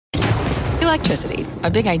Electricity,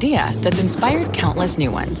 a big idea that's inspired countless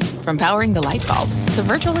new ones. From powering the light bulb to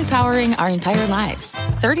virtually powering our entire lives.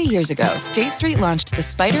 30 years ago, State Street launched the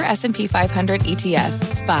Spider S&P 500 ETF,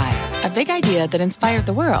 SPY. A big idea that inspired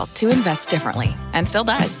the world to invest differently. And still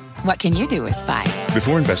does. What can you do with SPY?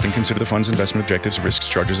 Before investing, consider the fund's investment objectives, risks,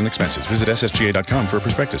 charges, and expenses. Visit ssga.com for a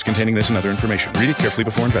prospectus containing this and other information. Read it carefully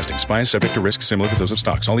before investing. SPY is subject to risks similar to those of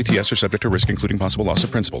stocks. All ETFs are subject to risk, including possible loss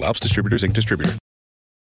of principal. Alps Distributors, Inc. Distributor.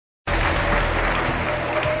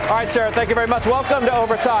 All right, Sarah, thank you very much. Welcome to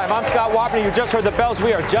Overtime. I'm Scott Wapner. You just heard the bells.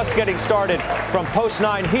 We are just getting started from Post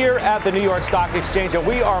 9 here at the New York Stock Exchange, and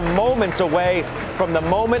we are moments away from the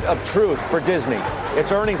moment of truth for Disney.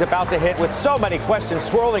 Its earnings about to hit with so many questions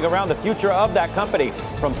swirling around the future of that company,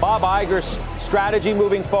 from Bob Iger's strategy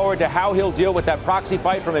moving forward to how he'll deal with that proxy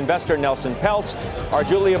fight from investor Nelson Peltz. Our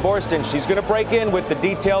Julia Borston, she's going to break in with the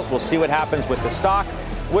details. We'll see what happens with the stock,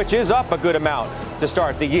 which is up a good amount to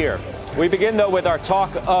start the year. We begin, though, with our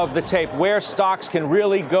talk of the tape, where stocks can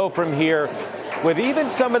really go from here, with even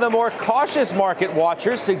some of the more cautious market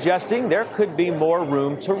watchers suggesting there could be more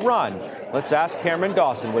room to run. Let's ask Cameron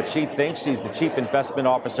Dawson what she thinks. She's the Chief Investment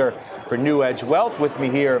Officer for New Edge Wealth with me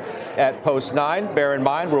here at Post 9. Bear in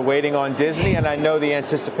mind, we're waiting on Disney, and I know the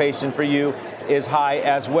anticipation for you is high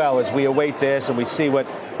as well as we await this and we see what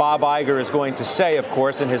Bob Iger is going to say, of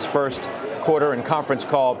course, in his first quarter and conference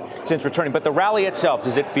call since returning. But the rally itself,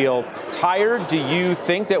 does it feel tired? Do you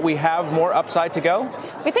think that we have more upside to go?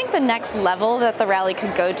 We think the next level that the rally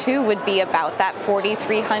could go to would be about that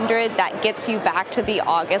 4,300. That gets you back to the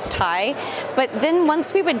August high. But then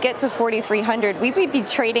once we would get to 4,300, we would be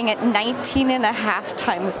trading at 19 and a half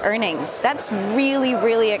times earnings. That's really,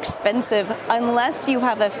 really expensive unless you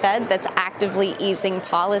have a Fed that's actively easing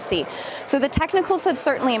policy. So the technicals have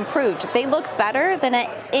certainly improved. They look better than at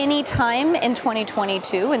any time in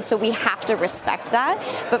 2022, and so we have to respect that.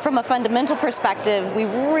 But from a fundamental perspective, we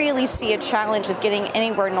really see a challenge of getting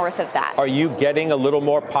anywhere north of that. Are you getting a little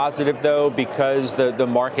more positive, though, because the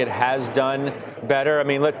market has done better? I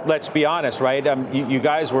mean, let's be honest, right? You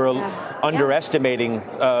guys were underestimating,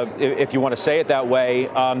 if you want to say it that way,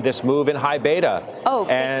 this move in high beta. Oh,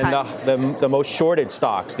 and big time. The most shorted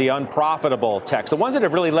stocks, the unprofitable techs, the ones that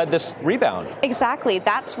have really led this rebound. Exactly.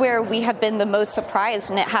 That's where we have been the most surprised,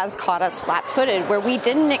 and it has caught us flat-footed, where we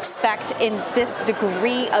didn't expect in this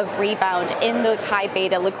degree of rebound in those high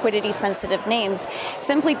beta liquidity sensitive names,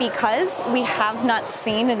 simply because we have not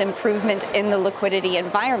seen an improvement in the liquidity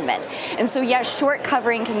environment. And so, yes, short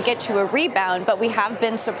covering can get you a rebound, but we have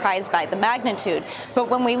been surprised by the magnitude.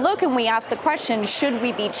 But when we look and we ask the question, should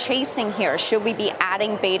we be chasing here? Should we be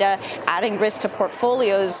adding beta, adding risk to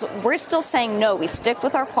portfolios? We're still saying no. We stick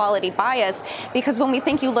with our quality bias, because when we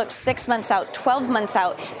think you look 6 months out, 12 months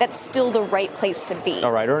out, that's still the right place to be.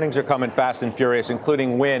 All right, earnings are coming fast and furious,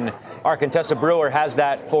 including Wynn. Our Contessa Brewer has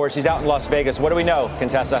that for us. She's out in Las Vegas. What do we know,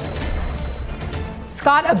 Contessa?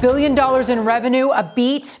 Scott, $1 billion in revenue, a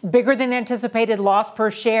beat, bigger than anticipated loss per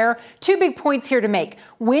share. Two big points here to make.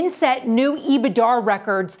 Wynn set new EBITDA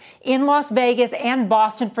records in Las Vegas and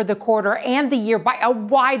Boston for the quarter and the year by a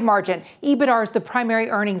wide margin. EBITDA is the primary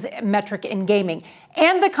earnings metric in gaming.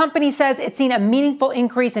 And the company says it's seen a meaningful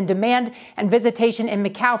increase in demand and visitation in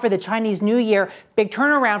Macau for the Chinese New Year. Big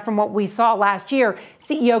turnaround from what we saw last year.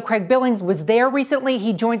 CEO Craig Billings was there recently.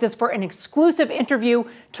 He joins us for an exclusive interview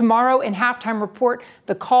tomorrow in Halftime Report.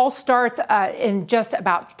 The call starts in just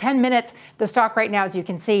about 10 minutes. The stock right now, as you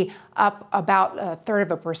can see, up about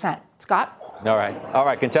 1/3%. Scott? All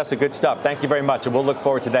right, Contessa, good stuff. Thank you very much. And we'll look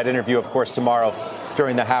forward to that interview, of course, tomorrow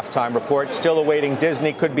during the Halftime Report. Still awaiting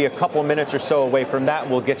Disney. Could be a couple minutes or so away from that.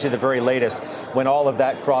 We'll get you the very latest when all of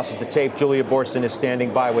that crosses the tape. Julia Borston is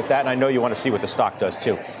standing by with that. And I know you want to see what the stock does,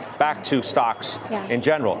 too. Back to stocks in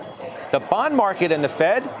general. The bond market and the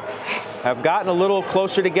Fed have gotten a little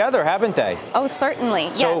closer together, haven't they? Oh,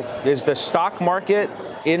 certainly. Yes. So is the stock market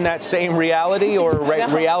in that same reality or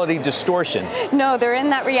reality distortion? No, they're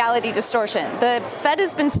in that reality distortion. The Fed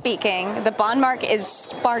has been speaking. The bond market is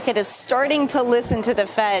starting to listen to the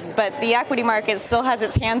Fed, but the equity market still has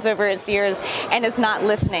its hands over its ears and is not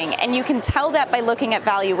listening. And you can tell that by looking at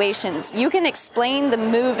valuations. You can explain the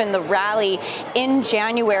move in the rally in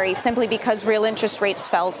January simply because real interest rates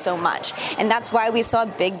fell so much. And that's why we saw a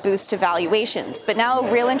big boost to valuations. But now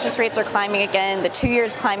real interest rates are climbing again, the 2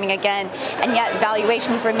 years climbing again, and yet valuations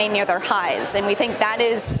valuations remain near their highs. And we think that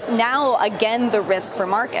is now, again, the risk for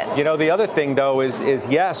markets. You know, the other thing, though, is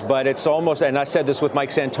yes, but it's almost, and I said this with Mike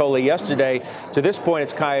Santoli yesterday, to this point,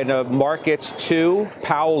 it's kind of markets 2,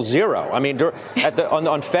 Powell 0. I mean,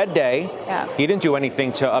 on Fed Day, he didn't do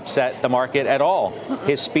anything to upset the market at all.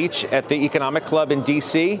 His speech at the Economic Club in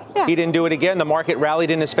D.C., he didn't do it again. The market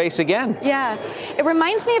rallied in his face again. Yeah. It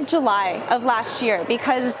reminds me of July of last year,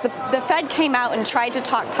 because the Fed came out and tried to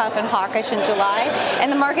talk tough and hawkish in July,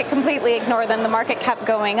 and the market completely ignored them. The market kept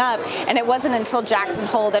going up, and it wasn't until Jackson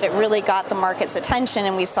Hole that it really got the market's attention,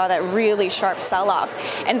 and we saw that really sharp sell-off.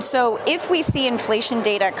 And so if we see inflation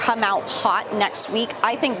data come out hot next week,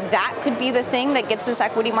 I think that could be the thing that gets this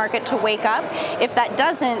equity market to wake up. If that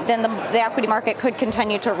doesn't, then the equity market could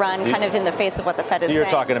continue to run kind of in the face of what the Fed is saying. You're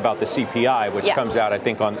talking about the CPI, which comes out, I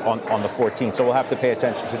think, on the 14th, so we'll have to pay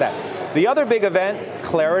attention to that. The other big event,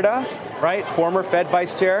 Clarida, right? Former Fed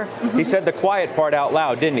vice chair. He said the quiet part out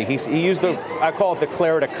loud, didn't he? He used I call it the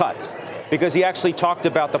Clarida cut, because he actually talked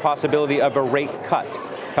about the possibility of a rate cut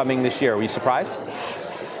coming this year. Were you surprised?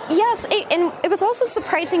 Yes, and it was also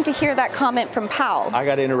surprising to hear that comment from Powell. I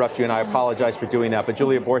got to interrupt you, and I apologize for doing that, but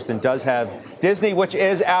Julia Boorstin does have Disney, which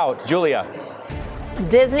is out. Julia.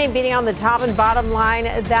 Disney beating on the top and bottom line,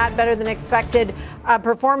 that better than expected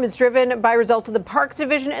performance driven by results of the parks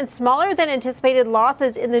division and smaller than anticipated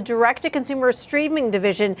losses in the direct-to-consumer streaming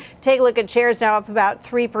division. Take a look at shares, now up about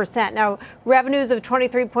 3%. Now, revenues of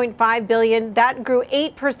 $23.5 billion, that grew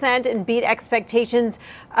 8% and beat expectations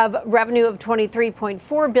of revenue of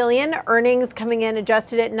 $23.4 billion. Earnings coming in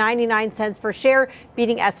adjusted at 99 cents per share,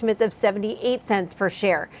 beating estimates of 78 cents per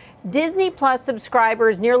share. Disney Plus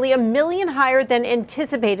subscribers nearly 1 million higher than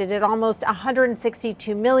anticipated at almost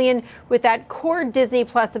 162 million, with that core Disney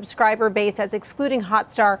Plus subscriber base, as excluding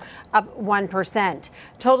Hotstar, up 1%.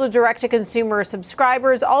 Total direct-to-consumer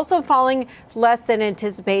subscribers also falling less than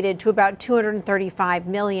anticipated to about 235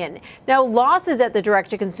 million. Now, losses at the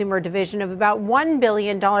direct-to-consumer division of about $1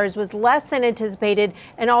 billion was less than anticipated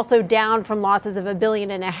and also down from losses of $1.5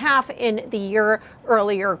 billion in the year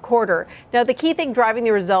earlier quarter. Now, the key thing driving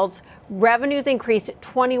the results, revenues increased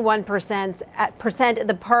 21% at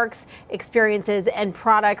the parks, experiences, and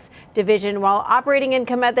products division, while operating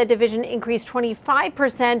income at that division increased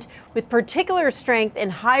 25%, with particular strength in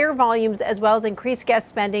higher volumes as well as increased guest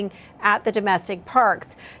spending at the domestic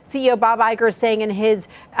parks. CEO Bob Iger saying in his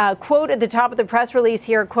quote at the top of the press release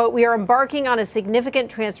here, quote, "We are embarking on a significant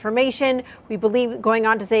transformation. We believe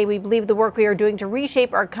the work we are doing to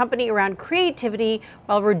reshape our company around creativity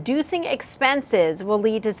while reducing expenses will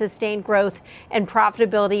lead to sustained growth and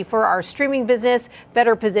profitability for our streaming business,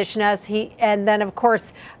 better position us." And then, of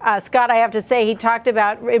course, Scott, I have to say, he talked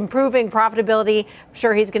about improving profitability. I'm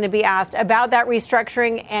sure he's going to be asked about that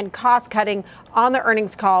restructuring and cost cutting on the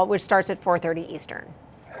earnings call, which starts at 4:30 Eastern.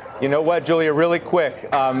 You know what, Julia, really quick,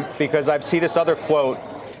 because I see this other quote,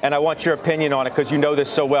 and I want your opinion on it because you know this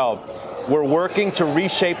so well. We're working to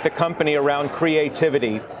reshape the company around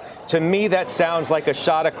creativity. To me, that sounds like a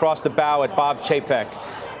shot across the bow at Bob Chapek,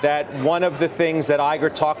 that one of the things that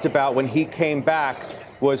Iger talked about when he came back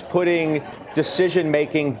was putting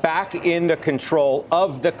decision-making back in the control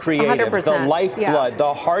of the creative, the lifeblood,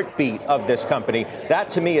 the heartbeat of this company.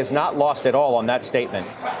 That, to me, is not lost at all on that statement.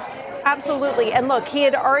 Absolutely. And look, he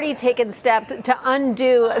had already taken steps to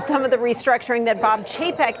undo some of the restructuring that Bob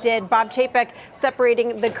Chapek did. Bob Chapek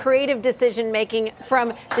separating the creative decision-making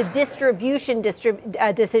from the distribution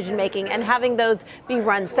decision-making and having those be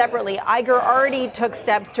run separately. Iger already took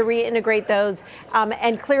steps to reintegrate those,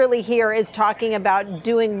 and clearly here is talking about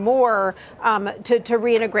doing more to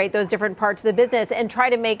reintegrate those different parts of the business and try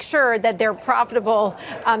to make sure that they're profitable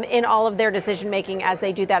in all of their decision-making as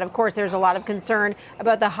they do that. Of course, there's a lot of concern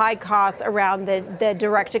about the high costs around the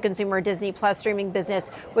direct-to-consumer Disney Plus streaming business,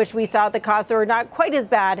 which we saw the costs are not quite as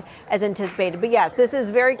bad as anticipated. But yes, this is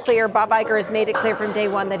very clear. Bob Iger has made it clear from day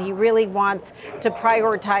one that he really wants to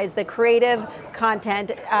prioritize the creative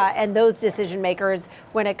content and those decision makers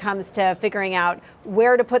when it comes to figuring out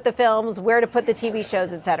where to put the films, where to put the TV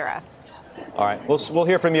shows, et cetera. All right, we'll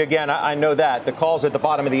hear from you again. I know that. The call's at the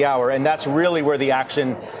bottom of the hour, and that's really where the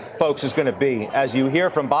action, folks, is going to be. As you hear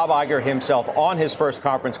from Bob Iger himself on his first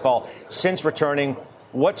conference call since returning,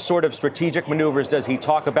 what sort of strategic maneuvers does he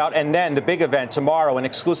talk about? And then the big event tomorrow, an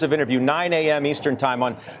exclusive interview, 9 a.m. Eastern time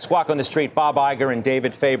on Squawk on the Street. Bob Iger and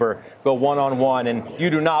David Faber go one-on-one, and you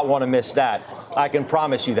do not want to miss that. I can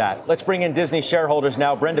promise you that. Let's bring in Disney shareholders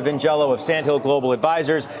now. Brenda Vingiello of Sandhill Global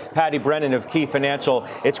Advisors, Patti Brennan of Key Financial.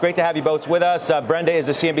 It's great to have you both with us. Brenda is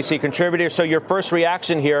a CNBC contributor. So your first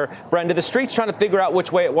reaction here, Brenda, the Street's trying to figure out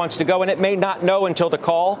which way it wants to go, and it may not know until the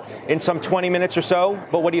call in some 20 minutes or so.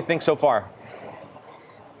 But what do you think so far?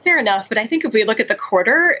 Fair enough, but I think if we look at the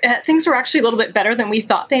quarter, things were actually a little bit better than we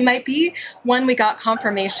thought they might be. One, we got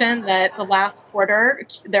confirmation that the last quarter,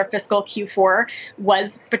 their fiscal Q4,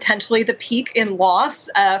 was potentially the peak in loss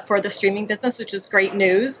for the streaming business, which is great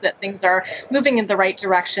news that things are moving in the right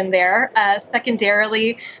direction there.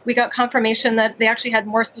 Secondarily, we got confirmation that they actually had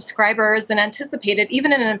more subscribers than anticipated,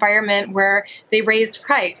 even in an environment where they raised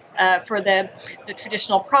price for the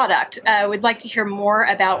traditional product. We'd like to hear more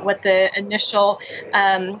about what the initial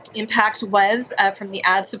impact was from the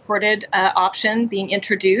ad-supported option being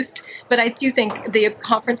introduced. But I do think the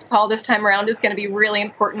conference call this time around is going to be really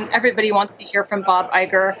important. Everybody wants to hear from Bob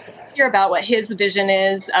Iger, hear about what his vision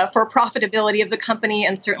is for profitability of the company,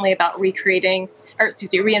 and certainly about reinvigorating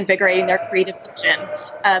their creative vision.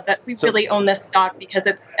 But we really own this stock because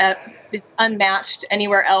it's unmatched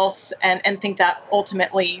anywhere else, and think that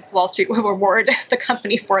ultimately Wall Street will reward the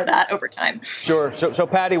company for that over time. Sure. So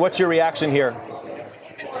Patti, what's your reaction here?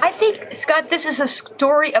 I think, Scott, this is a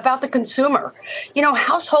story about the consumer.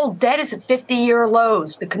 Household debt is at 50-year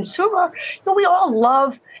lows. The consumer, we all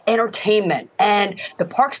love entertainment. And the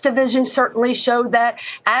parks division certainly showed that,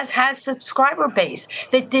 as has subscriber base.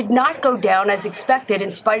 That did not go down as expected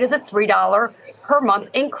in spite of the $3 per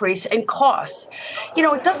month increase in costs.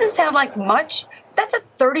 It doesn't sound like much. That's a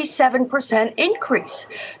 37% increase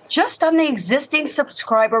just on the existing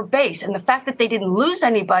subscriber base. And the fact that they didn't lose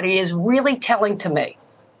anybody is really telling to me.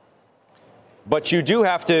 But you do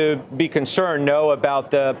have to be concerned,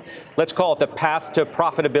 about let's call it the path to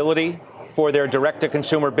profitability for their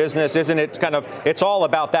direct-to-consumer business. Isn't it it's all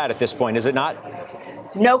about that at this point, is it not?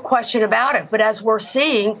 No question about it. But as we're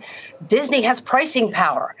seeing, Disney has pricing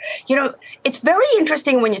power. It's very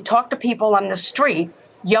interesting when you talk to people on the street,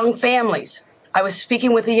 young families. I was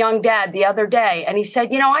speaking with a young dad the other day, and he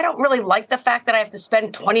said, I don't really like the fact that I have to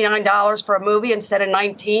spend $29 for a movie instead of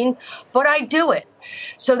 $19, but I do it.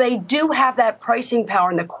 So they do have that pricing power,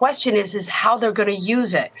 and the question is how they're going to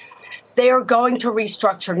use it. They are going to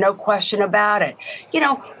restructure, no question about it.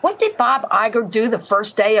 What did Bob Iger do the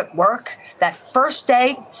first day at work? That first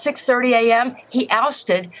day, 6:30 a.m., he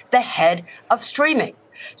ousted the head of streaming.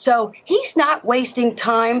 So he's not wasting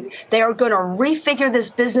time. They are going to refigure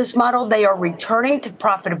this business model. They are returning to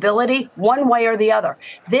profitability one way or the other.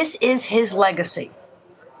 This is his legacy.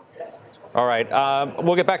 All right.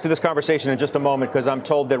 We'll get back to this conversation in just a moment because I'm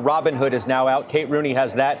told that Robinhood is now out. Kate Rooney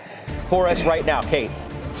has that for us right now. Kate.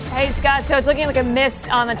 Hey, Scott. So it's looking like a miss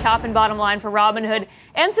on the top and bottom line for Robinhood,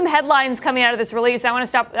 and some headlines coming out of this release. I want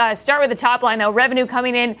to start with the top line, though. Revenue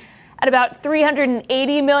coming in at about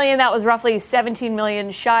 $380 million. That was roughly $17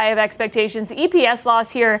 million shy of expectations. The EPS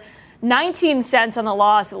loss here, 19 cents on the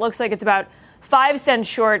loss. It looks like it's about 5 cents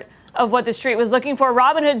short of what the street was looking for.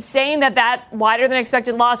 Robinhood saying that wider than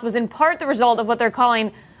expected loss was in part the result of what they're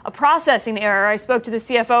calling a processing error. I spoke to the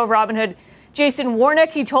CFO of Robinhood, Jason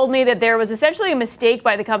Warnick. He told me that there was essentially a mistake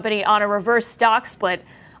by the company on a reverse stock split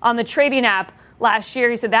on the trading app last year.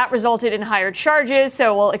 He said that resulted in higher charges,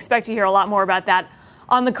 so we'll expect to hear a lot more about that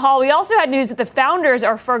on the call. We also had news that the founders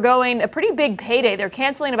are foregoing a pretty big payday. They're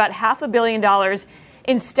canceling about $500 million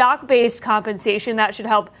in stock-based compensation. That should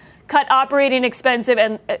help cut operating expenses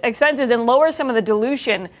and lower some of the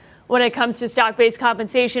dilution when it comes to stock-based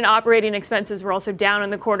compensation. Operating expenses were also down in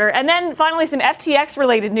the quarter. And then finally, some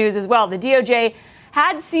FTX-related news as well. The DOJ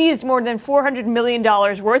had seized more than $400 million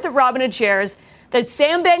worth of Robinhood shares that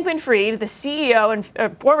Sam Bankman-Fried, the CEO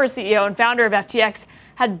and former CEO and founder of FTX,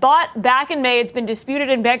 had bought back in May. It's been disputed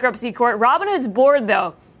in bankruptcy court. Robinhood's board,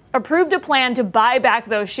 though, approved a plan to buy back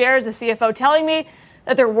those shares. The CFO telling me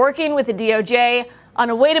that they're working with the DOJ on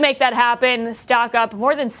a way to make that happen. Stock up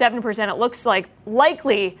more than 7%, it looks like,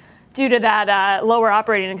 likely due to that lower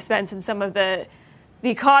operating expense and some of the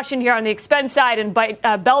caution here on the expense side and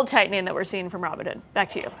belt tightening that we're seeing from Robinhood. Back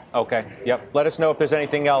to you. Okay. Yep. Let us know if there's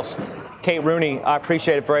anything else. Kate Rooney, I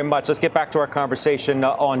appreciate it very much. Let's get back to our conversation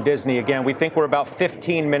on Disney again. We think we're about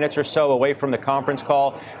 15 minutes or so away from the conference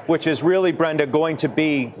call, which is really, Brenda, going to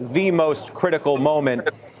be the most critical moment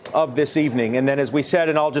of this evening. And then, as we said,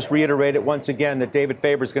 and I'll just reiterate it once again, that David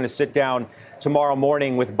Faber is going to sit down tomorrow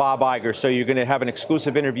morning with Bob Iger. So you're going to have an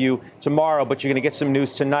exclusive interview tomorrow, but you're going to get some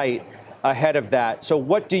news tonight ahead of that. So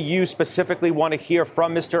what do you specifically want to hear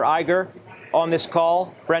from Mr. Iger on this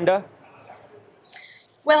call, Brenda?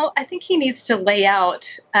 Well, I think he needs to lay out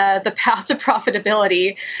the path to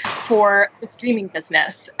profitability for the streaming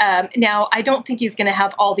business. Now, I don't think he's going to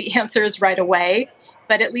have all the answers right away,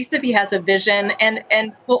 but at least if he has a vision,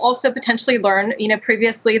 and we'll also potentially learn,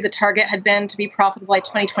 previously the target had been to be profitable by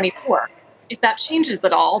 2024. If that changes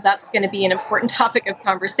at all, that's going to be an important topic of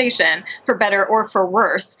conversation, for better or for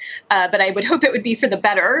worse. But I would hope it would be for the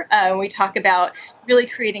better when we talk about really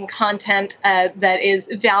creating content that is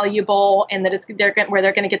valuable and that where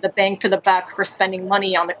they're going to get the bang for the buck for spending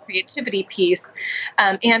money on the creativity piece,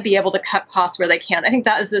 and be able to cut costs where they can. I think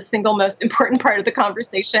that is the single most important part of the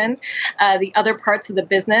conversation. The other parts of the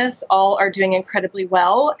business all are doing incredibly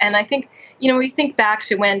well. And I think, we think back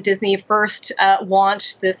to when Disney first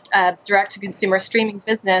launched this direct-to-consumer streaming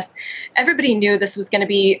business, everybody knew this was going to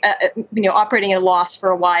be, operating at a loss for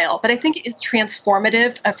a while. But I think it's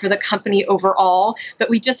transformative for the company overall, but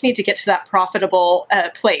we just need to get to that profitable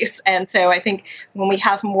place. And so I think when we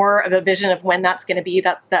have more of a vision of when that's going to be,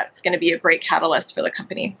 that's going to be a great catalyst for the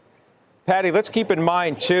company. Patti, let's keep in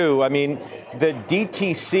mind, too, the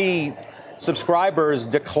DTC subscribers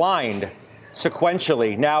declined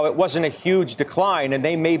sequentially. Now, it wasn't a huge decline, and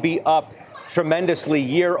they may be up tremendously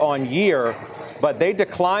year on year, but they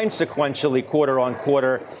declined sequentially quarter on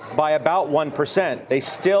quarter by about 1%. They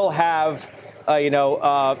still have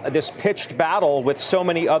this pitched battle with so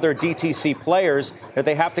many other DTC players that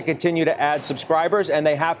they have to continue to add subscribers, and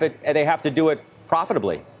they have to do it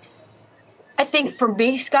profitably. I think for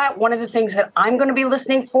me, Scott, one of the things that I'm going to be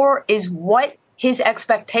listening for is what his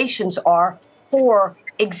expectations are for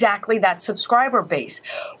exactly that subscriber base.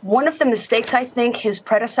 One of the mistakes I think his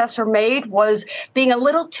predecessor made was being a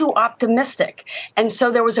little too optimistic. And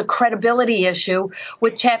so there was a credibility issue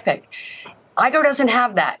with Chapek. Iger doesn't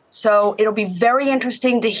have that. So it'll be very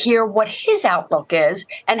interesting to hear what his outlook is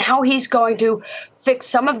and how he's going to fix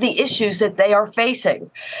some of the issues that they are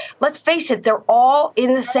facing. Let's face it, they're all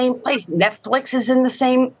in the same place. Netflix is in the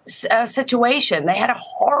same situation. They had a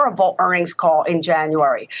horrible earnings call in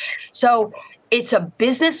January. So it's a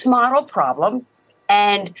business model problem,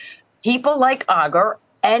 and people like Iger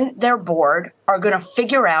and their board are going to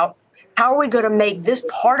figure out how are we going to make this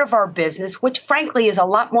part of our business, which frankly is a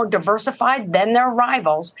lot more diversified than their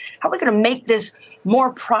rivals, how are we going to make this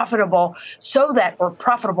more profitable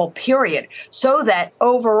profitable period, so that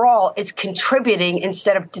overall it's contributing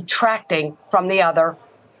instead of detracting from the other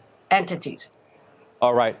entities.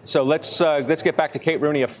 All right, so let's get back to Kate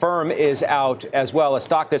Rooney. Affirm is out as well, a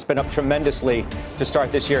stock that's been up tremendously to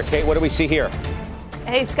start this year. Kate, what do we see here?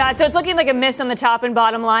 Hey, Scott, so it's looking like a miss on the top and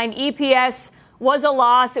bottom line. EPS was a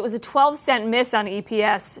loss. It was a 12-cent miss on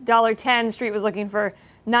EPS. $1.10. Street was looking for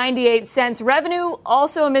 98 cents. Revenue,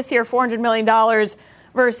 also a miss here, $400 million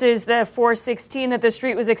versus the $416 that the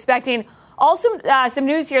Street was expecting. Also, some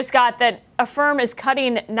news here, Scott, that Affirm is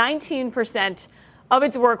cutting 19% of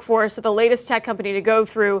its workforce, so the latest tech company to go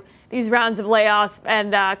through these rounds of layoffs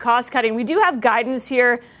and cost cutting. We do have guidance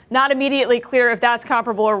here, not immediately clear if that's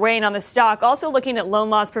comparable or weighing on the stock. Also looking at loan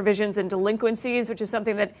loss provisions and delinquencies, which is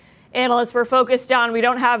something that analysts were focused on. We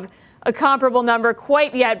don't have a comparable number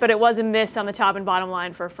quite yet, but it was a miss on the top and bottom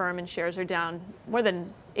line for Affirm, and shares are down more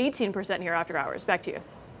than 18% here after hours. Back to you.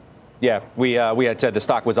 Yeah, we had said the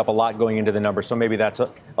stock was up a lot going into the number, so maybe that's a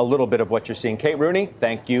little bit of what you're seeing. Kate Rooney,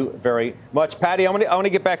 thank you very much. Patti, I want to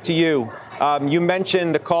get back to you. You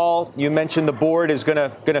mentioned the call. You mentioned the board is going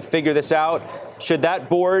to figure this out. Should that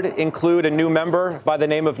board include a new member by the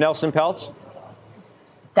name of Nelson Peltz?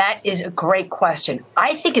 That is a great question.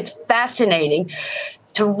 I think it's fascinating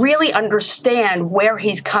to really understand where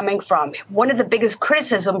he's coming from. One of the biggest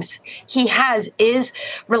criticisms he has is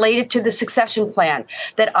related to the succession plan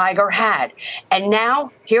that Iger had. And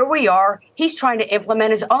now here we are. He's trying to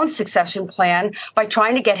implement his own succession plan by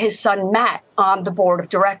trying to get his son Matt on the board of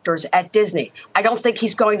directors at Disney. I don't think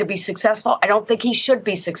he's going to be successful. I don't think he should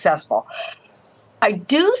be successful. I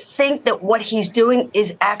do think that what he's doing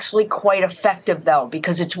is actually quite effective, though,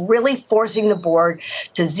 because it's really forcing the board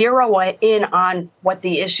to zero in on what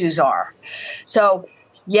the issues are. So,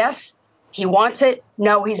 yes, he wants it.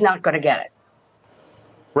 No, he's not going to get it.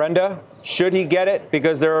 Brenda, should he get it?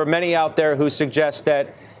 Because there are many out there who suggest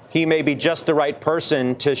that he may be just the right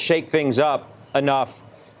person to shake things up enough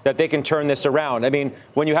that they can turn this around. I mean,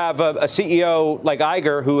 when you have a CEO like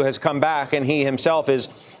Iger who has come back and he himself is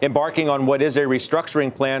embarking on what is a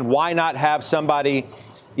restructuring plan, why not have somebody,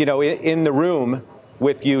 in the room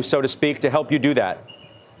with you, so to speak, to help you do that?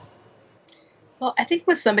 Well, I think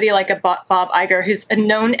with somebody like a Bob Iger, who's a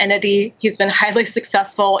known entity, he's been highly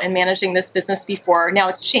successful in managing this business before. Now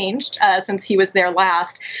it's changed since he was there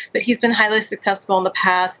last, but he's been highly successful in the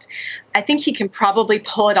past. I think he can probably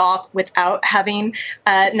pull it off without having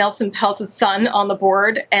Nelson Peltz's son on the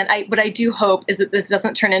board. And what I do hope is that this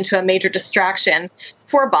doesn't turn into a major distraction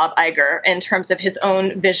for Bob Iger in terms of his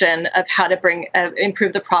own vision of how to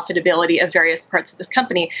improve the profitability of various parts of this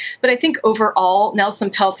company. But I think overall, Nelson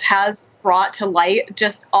Peltz has brought to light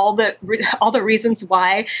just all the reasons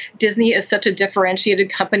why Disney is such a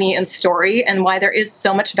differentiated company and story, and why there is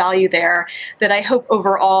so much value there that I hope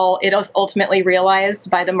overall it is ultimately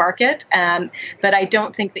realized by the market. But I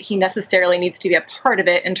don't think that he necessarily needs to be a part of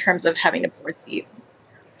it in terms of having a board seat.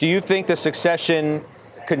 Do you think the succession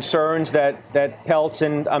concerns that Peltz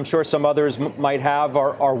and I'm sure some others might have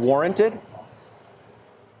are warranted?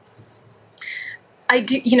 I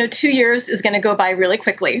do, 2 years is going to go by really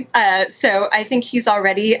quickly. So I think he's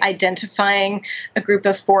already identifying a group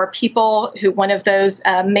of 4 people who one of those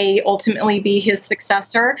may ultimately be his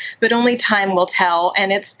successor, but only time will tell. And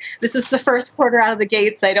this is the first quarter out of the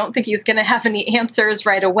gates. I don't think he's going to have any answers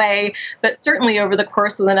right away, but certainly over the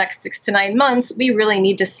course of the next 6 to 9 months, we really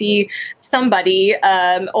need to see somebody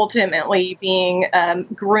ultimately being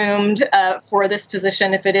groomed for this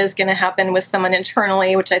position if it is going to happen with someone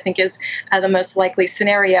internally, which I think is the most likely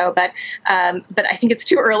scenario, but I think it's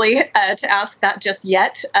too early to ask that just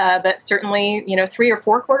yet. But certainly, 3 or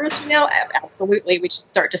 4 quarters from now, absolutely, we should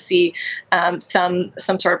start to see some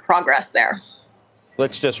sort of progress there.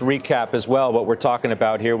 Let's just recap as well what we're talking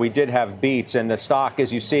about here. We did have beats, and the stock,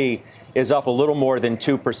 as you see, is up a little more than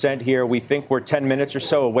 2% here. We think we're 10 minutes or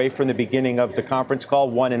so away from the beginning of the conference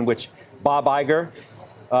call, one in which Bob Iger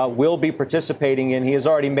will be participating in. He has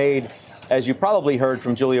already made, as you probably heard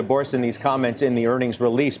from Julia Borson, these comments in the earnings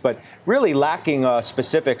release, but really lacking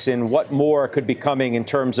specifics in what more could be coming in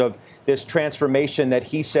terms of this transformation that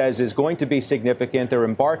he says is going to be significant. They're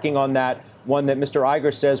embarking on that, one that Mr.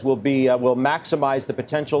 Iger says will maximize the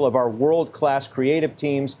potential of our world-class creative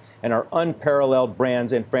teams and our unparalleled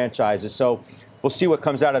brands and franchises. So we'll see what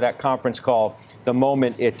comes out of that conference call the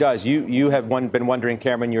moment it does. You have been wondering,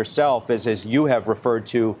 Cameron, yourself, as you have referred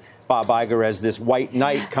to Bob Iger as this white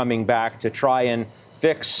knight coming back to try and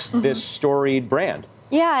fix this storied brand.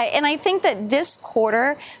 Yeah, and I think that this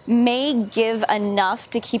quarter may give enough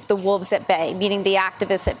to keep the wolves at bay, meaning the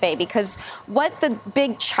activists at bay, because what the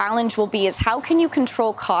big challenge will be is how can you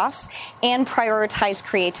control costs and prioritize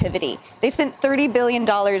creativity? They spent $30 billion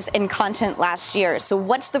in content last year. So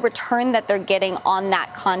what's the return that they're getting on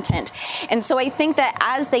that content? And so I think that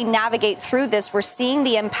as they navigate through this, we're seeing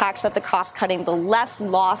the impacts of the cost cutting, the less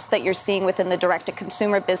loss that you're seeing within the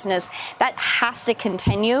direct-to-consumer business. That has to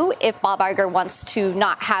continue if Bob Iger wants to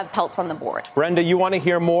not have Peltz on the board. Brenda, you want to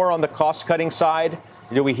hear more on the cost-cutting side?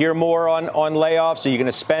 Do we hear more on layoffs? Are you going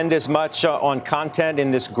to spend as much on content in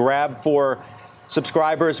this grab for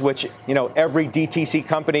subscribers, which, every DTC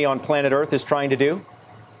company on planet Earth is trying to do?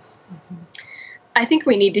 I think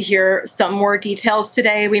we need to hear some more details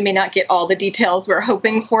today. We may not get all the details we're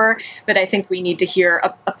hoping for, but I think we need to hear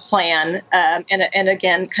a plan and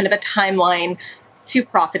again, kind of a timeline to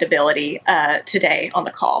profitability today on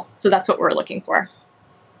the call. So that's what we're looking for.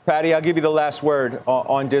 Patti, I'll give you the last word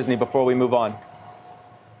on Disney before we move on.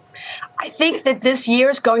 I think that this year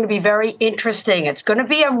is going to be very interesting. It's going to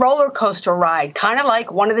be a roller coaster ride, kind of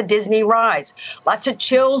like one of the Disney rides. Lots of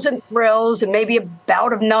chills and thrills and maybe a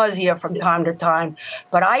bout of nausea from time to time.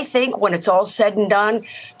 But I think when it's all said and done,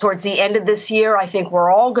 towards the end of this year, I think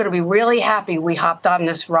we're all going to be really happy we hopped on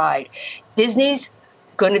this ride. Disney's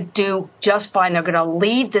going to do just fine. They're going to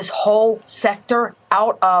lead this whole sector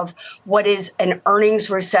out of what is an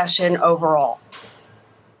earnings recession overall.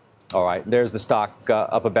 All right. There's the stock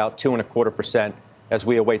up about 2.25% as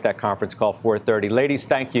we await that conference call, 4:30. Ladies,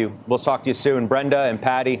 thank you. We'll talk to you soon. Brenda and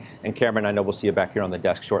Patti and Cameron, I know we'll see you back here on the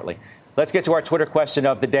desk shortly. Let's get to our Twitter question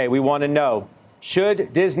of the day. We want to know,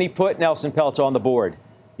 should Disney put Nelson Peltz on the board?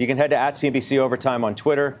 You can head to @CNBC Overtime on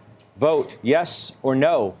Twitter. Vote yes or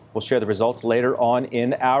no. We'll share the results later on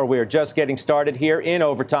in the hour. We are just getting started here in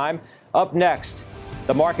Overtime. Up next,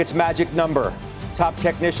 the market's magic number. Top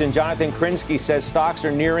technician Jonathan Krinsky says stocks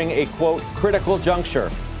are nearing a, quote, critical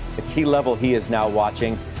juncture, the key level he is now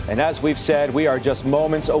watching. And as we've said, we are just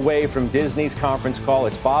moments away from Disney's conference call.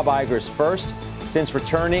 It's Bob Iger's first since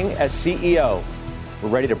returning as CEO. We're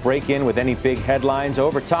ready to break in with any big headlines.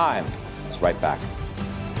 Overtime. It's right back.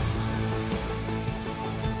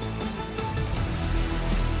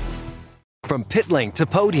 From pit lane to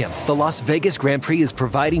podium, the Las Vegas Grand Prix is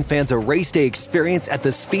providing fans a race day experience at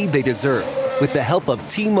the speed they deserve. With the help of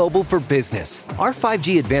T-Mobile for Business, our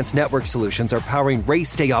 5G advanced network solutions are powering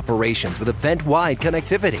race day operations with event-wide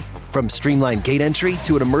connectivity. From streamlined gate entry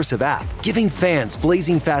to an immersive app, giving fans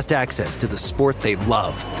blazing fast access to the sport they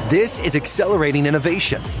love. This is accelerating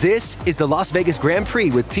innovation. This is the Las Vegas Grand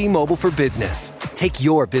Prix with T-Mobile for Business. Take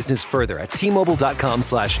your business further at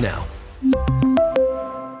T-Mobile.com/now.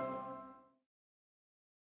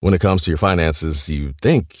 When it comes to your finances, you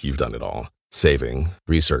think you've done it all. Saving,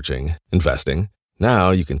 researching, investing.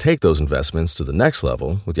 Now you can take those investments to the next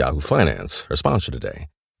level with Yahoo Finance, our sponsor today.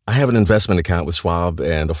 I have an investment account with Schwab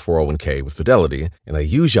and a 401k with Fidelity, and I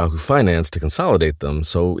use Yahoo Finance to consolidate them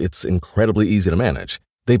so it's incredibly easy to manage.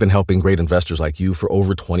 They've been helping great investors like you for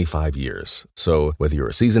over 25 years. So whether you're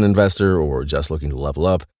a seasoned investor or just looking to level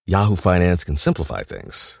up, Yahoo Finance can simplify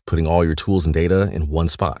things, putting all your tools and data in one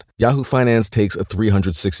spot. Yahoo Finance takes a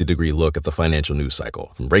 360-degree look at the financial news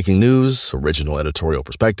cycle. From breaking news, original editorial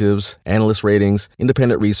perspectives, analyst ratings,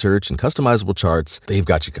 independent research, and customizable charts, they've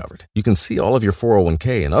got you covered. You can see all of your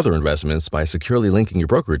 401k and other investments by securely linking your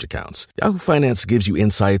brokerage accounts. Yahoo Finance gives you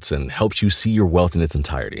insights and helps you see your wealth in its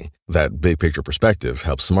entirety. That big picture perspective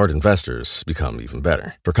helps smart investors become even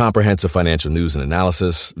better. For comprehensive financial news and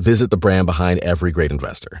analysis, visit the brand behind every great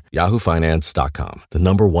investor. YahooFinance.com, the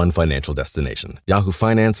 #1 financial destination.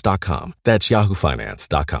 YahooFinance.com. That's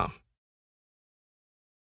YahooFinance.com.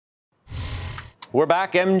 We're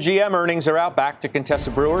back. MGM earnings are out. Back to Contessa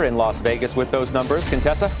Brewer in Las Vegas with those numbers.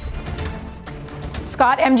 Contessa?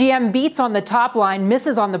 Scott, MGM beats on the top line,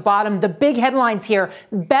 misses on the bottom. The big headlines here: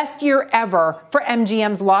 best year ever for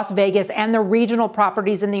MGM's Las Vegas and the regional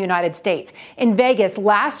properties in the United States. In Vegas,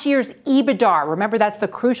 last year's EBITDA, remember that's the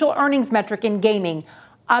crucial earnings metric in gaming,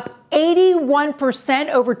 up 81%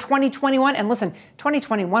 over 2021. And listen,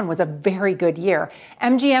 2021 was a very good year.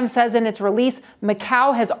 MGM says in its release,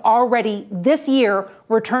 Macau has already this year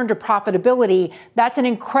returned to profitability. That's an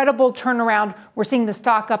incredible turnaround. We're seeing the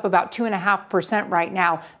stock up about 2.5% right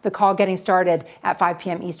now. The call getting started at 5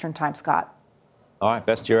 p.m. Eastern time, Scott. All right,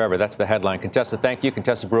 best year ever. That's the headline. Contessa, thank you.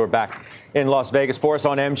 Contessa Brewer back in Las Vegas for us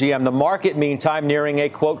on MGM. The market, meantime, nearing a,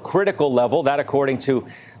 quote, critical level. That according to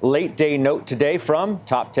late day note today from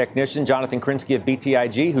top technician Jonathan Krinsky of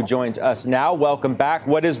BTIG, who joins us now. Welcome back.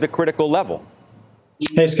 What is the critical level?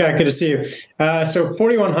 Hey, Scott, good to see you. So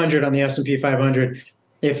 4,100 on the S&P 500.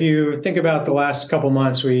 If you think about the last couple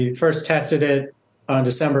months, we first tested it on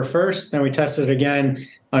December 1st, then we tested it again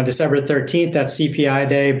on December 13th, that's CPI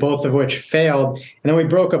day, both of which failed. And then we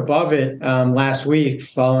broke above it last week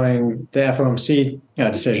following the FOMC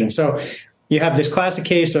decision. So you have this classic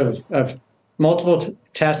case of multiple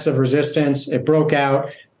tests of resistance. It broke out.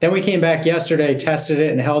 Then we came back yesterday, tested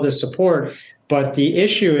it, and held as support. But the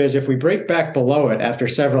issue is if we break back below it after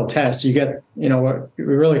several tests, you get, what we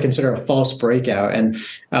really consider a false breakout. And,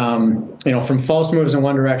 from false moves in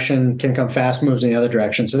one direction can come fast moves in the other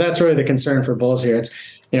direction. So that's really the concern for bulls here. It's,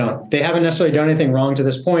 they haven't necessarily done anything wrong to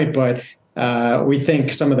this point, but we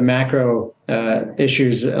think some of the macro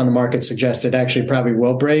issues on the market suggest it actually probably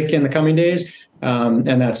will break in the coming days.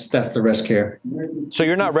 And that's the risk here. So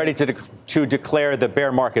you're not ready to declare the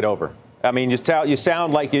bear market over? I mean, you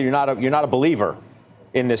sound like you're not a believer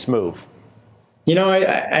in this move.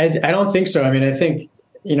 I don't think so. I mean, I think,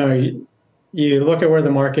 you look at where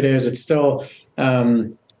the market is, it's still,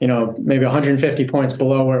 maybe 150 points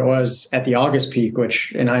below where it was at the August peak,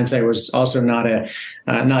 which in hindsight was also not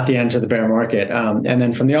the end to the bear market. And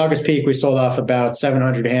then from the August peak, we sold off about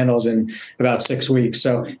 700 handles in about 6 weeks.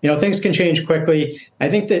 So, things can change quickly. I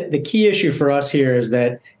think that the key issue for us here is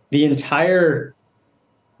that the entire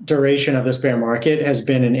duration of this bear market has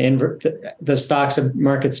been the stocks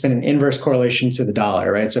market's been an inverse correlation to the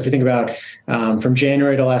dollar, right? So if you think about from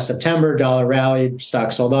January to last September, dollar rallied,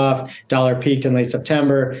 stocks sold off, dollar peaked in late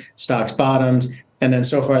September, stocks bottomed, and then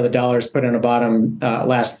so far the dollar's put in a bottom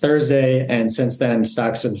last Thursday, and since then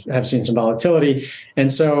stocks have seen some volatility.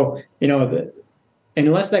 And so,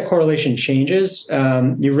 unless that correlation changes,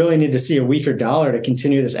 you really need to see a weaker dollar to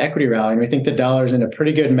continue this equity rally. And we think the dollar's in a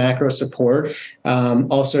pretty good macro support.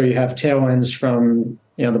 Also, you have tailwinds from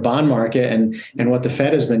the bond market and what the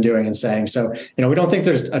Fed has been doing and saying. So, we don't think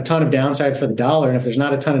there's a ton of downside for the dollar. And if there's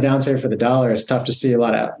not a ton of downside for the dollar, it's tough to see a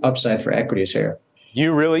lot of upside for equities here.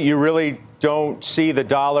 You really don't see the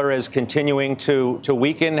dollar as continuing to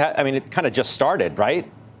weaken? I mean, it kind of just started, right?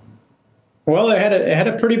 Well, it had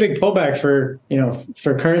a pretty big pullback for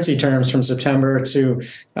currency terms from September to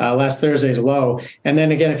last Thursday's low. And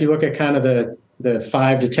then again, if you look at kind of the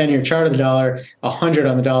 5 to 10 year chart of the dollar, 100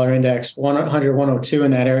 on the dollar index, 100, 102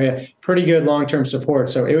 in that area, pretty good long-term support.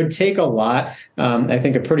 So it would take a lot, I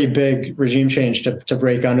think a pretty big regime change to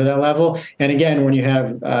break under that level. And again, when you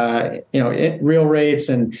have, real rates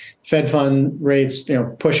and Fed fund rates,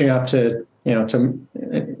 pushing up to,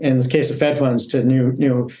 in the case of Fed funds to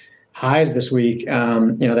new highs this week,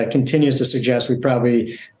 that continues to suggest we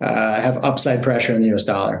probably have upside pressure in the U.S.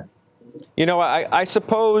 dollar. I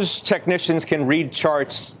suppose technicians can read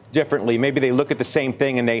charts differently. Maybe they look at the same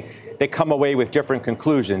thing and they come away with different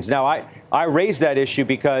conclusions. Now, I raised that issue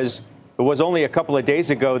because it was only a couple of days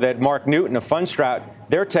ago that Mark Newton of Fundstrat,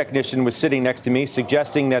 their technician, was sitting next to me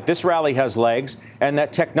suggesting that this rally has legs and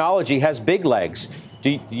that technology has big legs.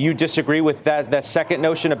 Do you disagree with that second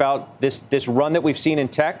notion about this run that we've seen in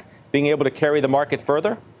tech being able to carry the market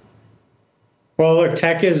further? Well, look,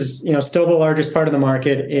 tech is still the largest part of the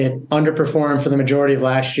market. It underperformed for the majority of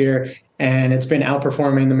last year, and it's been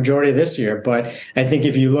outperforming the majority of this year. But I think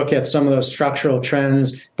if you look at some of those structural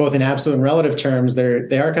trends, both in absolute and relative terms,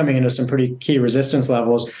 they are coming into some pretty key resistance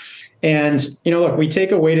levels. And, look, we take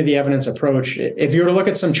a weight of the evidence approach. If you were to look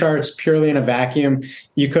at some charts purely in a vacuum,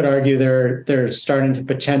 you could argue they're starting to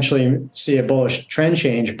potentially see a bullish trend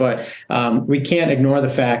change. But we can't ignore the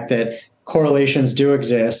fact that correlations do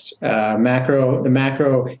exist. The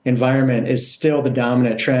macro environment is still the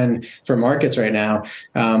dominant trend for markets right now.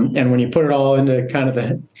 And when you put it all into kind of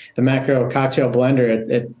the macro cocktail blender,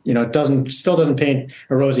 it still doesn't paint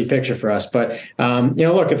a rosy picture for us. But,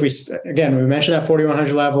 look, if we mentioned that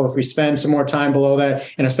 4,100 level, if we spend some more time below that,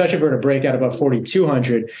 and especially if we're to break out above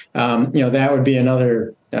 4,200, that would be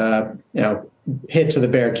another, hit to the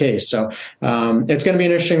bear case. So it's going to be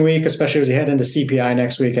an interesting week, especially as we head into CPI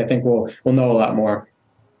next week. I think we'll know a lot more.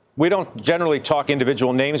 We don't generally talk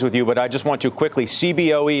individual names with you, but I just want to quickly.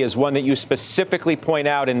 CBOE is one that you specifically point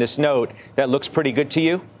out in this note that looks pretty good to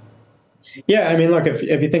you. Yeah, I mean, look,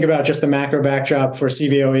 if you think about just the macro backdrop for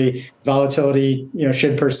CBOE, volatility,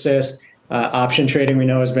 should persist. Option trading, we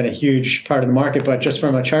know, has been a huge part of the market, but just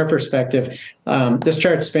from a chart perspective, this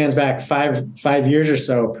chart spans back five years or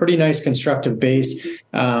so. Pretty nice constructive base,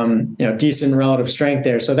 decent relative strength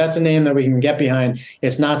there. So that's a name that we can get behind.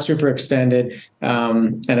 It's not super extended,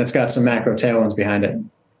 and it's got some macro tailwinds behind it.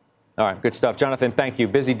 All right, good stuff. Jonathan, thank you.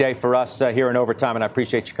 Busy day for us here in Overtime, and I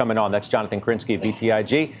appreciate you coming on. That's Jonathan Krinsky of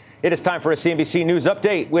BTIG. It is time for a CNBC News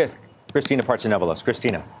Update with Christina Partsinevelos.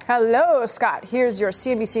 Christina. Hello, Scott. Here's your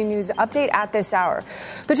CNBC News update at this hour.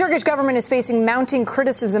 The Turkish government is facing mounting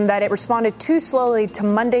criticism that it responded too slowly to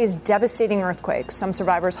Monday's devastating earthquake. Some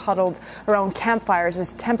survivors huddled around campfires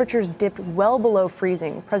as temperatures dipped well below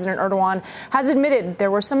freezing. President Erdogan has admitted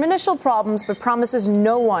there were some initial problems, but promises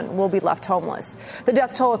no one will be left homeless. The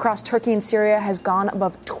death toll across Turkey and Syria has gone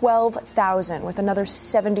above 12,000, with another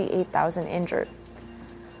 78,000 injured.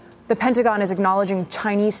 The Pentagon is acknowledging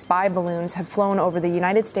Chinese spy balloons have flown over the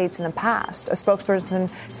United States in the past. A spokesperson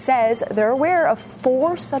says they're aware of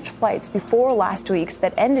 4 such flights before last week's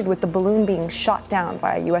that ended with the balloon being shot down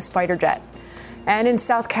by a U.S. fighter jet. And in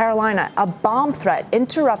South Carolina, a bomb threat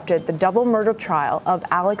interrupted the double murder trial of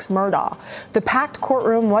Alex Murdaugh. The packed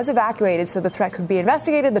courtroom was evacuated so the threat could be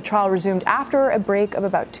investigated. The trial resumed after a break of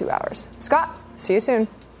about 2 hours. Scott, see you soon.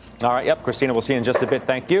 All right. Yep. Christina, we'll see you in just a bit.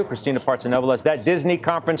 Thank you. Christina Partsinevelos. That Disney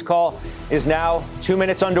conference call is now 2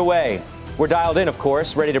 minutes underway. We're dialed in, of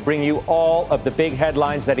course, ready to bring you all of the big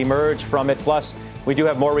headlines that emerge from it. Plus, we do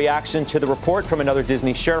have more reaction to the report from another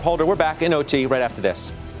Disney shareholder. We're back in OT right after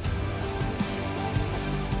this.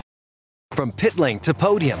 From pit lane to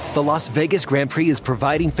podium, the Las Vegas Grand Prix is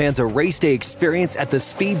providing fans a race day experience at the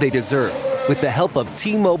speed they deserve. With the help of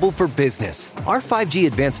T-Mobile for Business, our 5G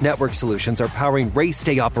advanced network solutions are powering race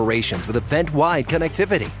day operations with event-wide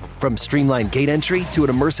connectivity. From streamlined gate entry to an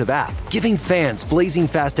immersive app, giving fans blazing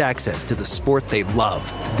fast access to the sport they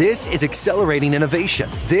love. This is accelerating innovation.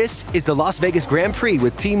 This is the Las Vegas Grand Prix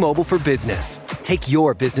with T-Mobile for Business. Take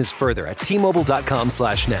your business further at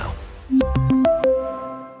T-Mobile.com/now.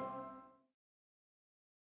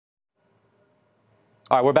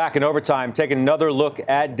 All right, we're back in Overtime, taking another look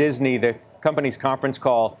at Disney. The company's conference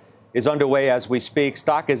call is underway as we speak.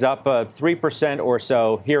 Stock is up 3% or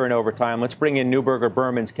so here in Overtime. Let's bring in Neuberger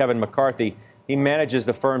Berman's Kevin McCarthy. He manages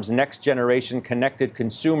the firm's next generation connected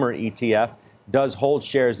consumer ETF, does hold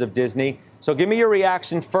shares of Disney. So give me your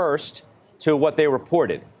reaction first to what they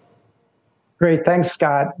reported. Great. Thanks,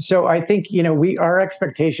 Scott. So I think, our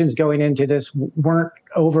expectations going into this weren't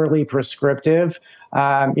overly prescriptive.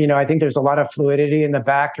 I think there's a lot of fluidity in the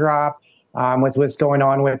backdrop with what's going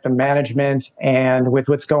on with the management and with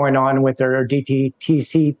what's going on with their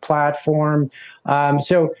DTC platform. I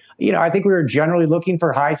think we were generally looking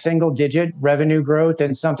for high single-digit revenue growth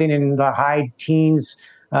and something in the high teens,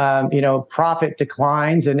 profit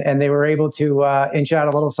declines, and they were able to inch out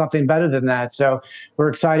a little something better than that. So we're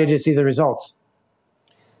excited to see the results.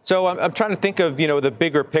 So I'm trying to think of, the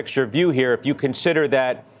bigger picture view here. If you consider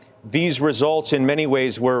that these results in many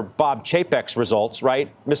ways were Bob Chapek's results,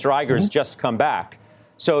 right? Mr. Iger's just come back.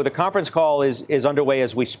 So the conference call is underway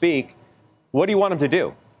as we speak. What do you want him to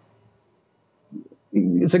do?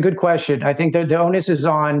 It's a good question. I think the onus is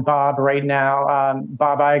on Bob right now,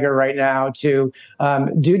 Bob Iger right now, to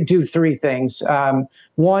do three things.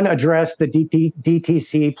 One, address the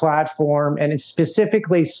DTC platform and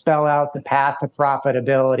specifically spell out the path to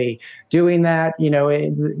profitability. Doing that,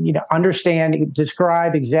 understand,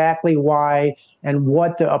 describe exactly why and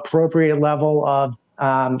what the appropriate level of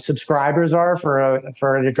subscribers are for an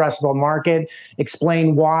addressable market,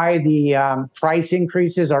 explain why the price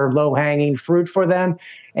increases are low-hanging fruit for them,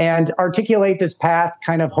 and articulate this path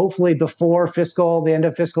kind of hopefully before the end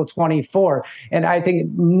of fiscal 24. And I think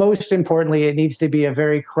most importantly, it needs to be a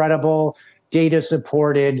very credible,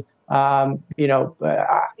 data-supported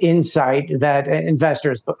insight that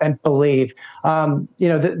investors believe.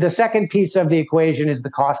 The second piece of the equation is the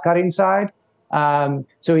cost-cutting side.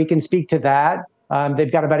 So he can speak to that.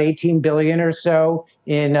 They've got about $18 billion or so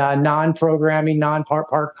in non-programming,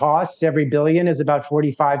 non-park costs. Every billion is about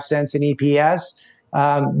 45 cents in EPS.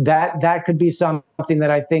 That could be something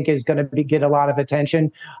that I think is going to get a lot of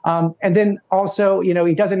attention. And then also,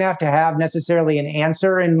 he doesn't have to have necessarily an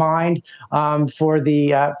answer in mind for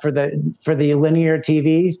the linear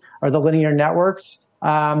TVs or the linear networks.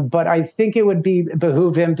 But I think it would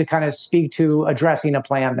behoove him to kind of speak to addressing a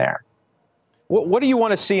plan there. What do you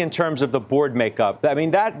want to see in terms of the board makeup? I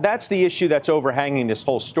mean, that's the issue that's overhanging this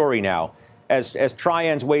whole story now. As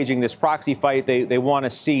Trian's waging this proxy fight, they want a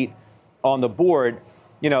seat on the board.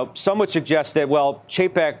 Some would suggest that,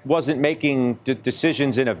 Chapek wasn't making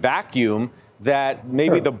decisions in a vacuum, that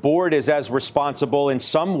maybe the board is as responsible in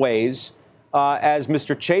some ways as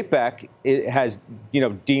Mr. Chapek has,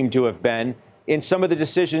 deemed to have been in some of the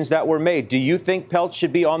decisions that were made. Do you think Peltz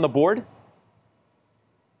should be on the board?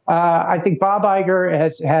 I think Bob Iger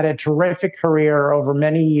has had a terrific career over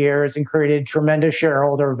many years and created tremendous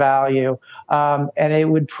shareholder value. And it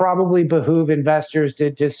would probably behoove investors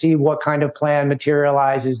to see what kind of plan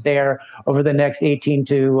materializes there over the next 12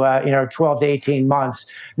 to 18 months.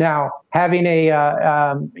 Now, having an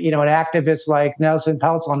activist like Nelson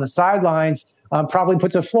Peltz on the sidelines probably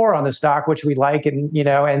puts a floor on the stock, which we like.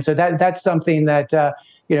 And so that's something that,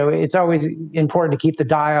 it's always important to keep the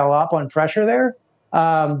dial up on pressure there.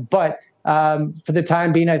 But for the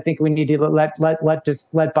time being, I think we need to let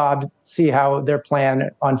Bob see how their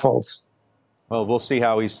plan unfolds. Well, we'll see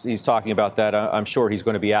how he's talking about that. I'm sure he's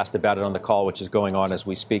going to be asked about it on the call, which is going on as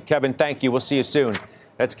we speak. Kevin, thank you. We'll see you soon.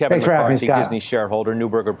 That's Kevin McCarthy, Disney shareholder,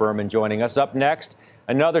 Neuberger Berman, joining us. Up next,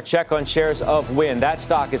 another check on shares of Wynn. That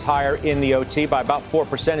stock is higher in the OT by about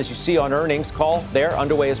 4%, as you see on earnings. Call there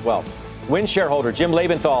underway as well. Wynn shareholder Jim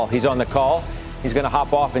Lebenthal, he's on the call. He's going to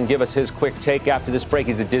hop off and give us his quick take after this break.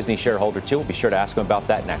 He's a Disney shareholder, too. We'll be sure to ask him about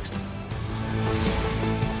that next.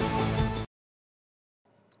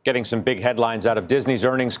 Getting some big headlines out of Disney's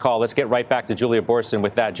earnings call. Let's get right back to Julia Borson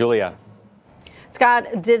with that. Julia.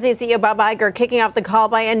 Scott, Disney CEO Bob Iger kicking off the call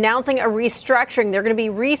by announcing a restructuring. They're going to be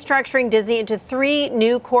restructuring Disney into 3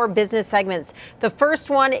 new core business segments. The first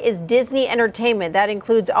one is Disney Entertainment. That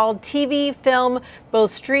includes all TV, film,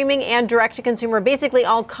 both streaming and direct-to-consumer, basically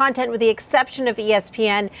all content with the exception of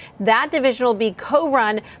ESPN. That division will be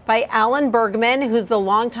co-run by Alan Bergman, who's the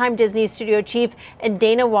longtime Disney studio chief, and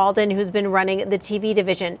Dana Walden, who's been running the TV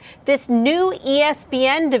division. This new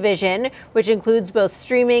ESPN division, which includes both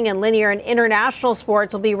streaming and linear and international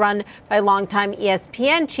sports, will be run by longtime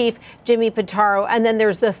ESPN chief Jimmy Pitaro. And then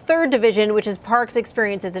there's the third division, which is Parks,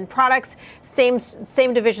 Experiences, and Products. Same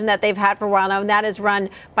division that they've had for a while now, and that is run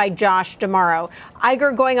by Josh D'Amaro.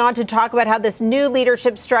 Iger going on to talk about how this new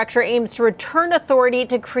leadership structure aims to return authority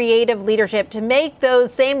to creative leadership, to make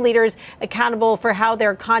those same leaders accountable for how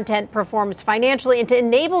their content performs financially, and to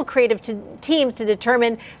enable creative teams to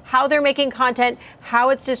determine how they're making content, how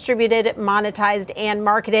it's distributed, monetized, and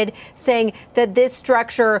marketed, saying that this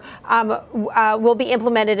structure will be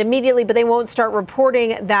implemented immediately, but they won't start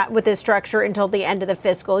reporting that with this structure until the end of the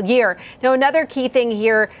fiscal year. Now, another key thing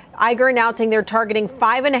here, Iger announcing they're targeting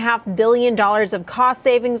 $5.5 billion of cost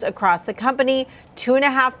savings across the company.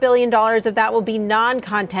 $2.5 billion of that will be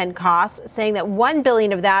non-content costs, saying that $1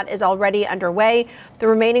 billion of that is already underway. The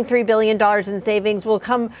remaining $3 billion in savings will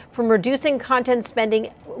come from reducing content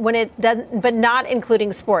spending when it doesn't, but not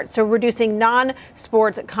including sports. So reducing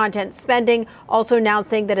non-sports content spending. Also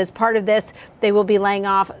announcing that as part of this, they will be laying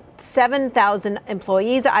off 7,000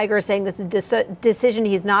 employees. Iger saying this is a decision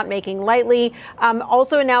he's not making lightly.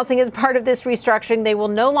 Also announcing as part of this restructuring, they will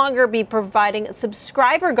no longer be providing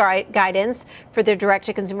subscriber guidance for their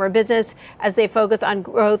direct-to-consumer business as they focus on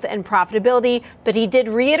growth and profitability. But he did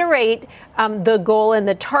reiterate the goal and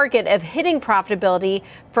the target of hitting profitability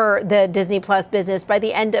for the Disney Plus business by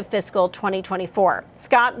the end of fiscal 2024.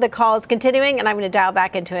 Scott, the call is continuing, and I'm going to dial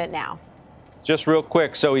back into it now. Just real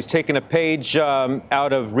quick, so he's taken a page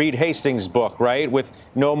out of Reed Hastings' book, right, with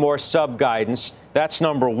no more sub-guidance. That's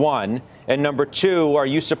number one. And number two, are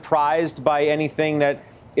you surprised by anything that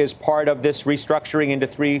is part of this restructuring into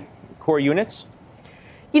 3 core units?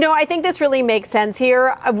 You know, I think this really makes sense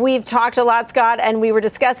here. We've talked a lot, Scott, and we were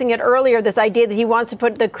discussing it earlier, this idea that he wants to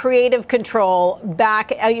put the creative control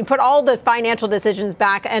back, you put all the financial decisions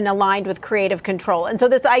back and aligned with creative control. And so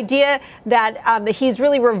this idea that he's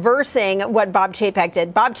really reversing what Bob Chapek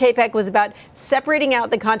did. Bob Chapek was about separating out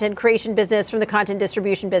the content creation business from the content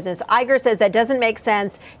distribution business. Iger says that doesn't make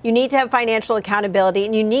sense. You need to have financial accountability,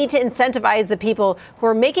 and you need to incentivize the people who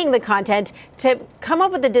are making the content to come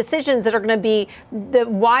up with the decisions that are going to be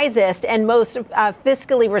the wisest and most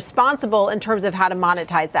fiscally responsible in terms of how to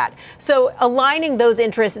monetize that. So aligning those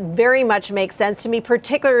interests very much makes sense to me,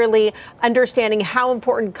 particularly understanding how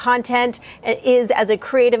important content is as a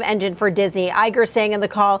creative engine for Disney. Iger saying in the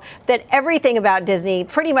call that everything about Disney,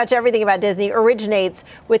 pretty much everything about Disney, originates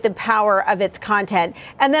with the power of its content.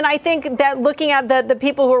 And then I think that looking at the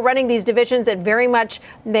people who are running these divisions, it very much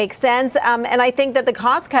makes sense. And I think that the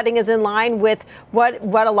cost cutting is in line with what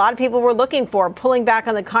a lot of people were looking for, pulling back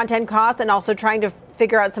on the content costs and also trying to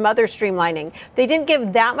figure out some other streamlining. They didn't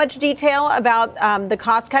give that much detail about the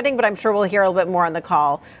cost cutting, but I'm sure we'll hear a little bit more on the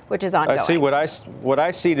call, which is ongoing. I see what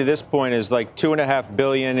I see to this point is like $2.5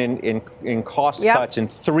 billion in cost cuts and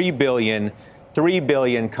 $3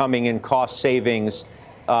 billion coming in cost savings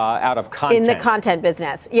out of content. In the content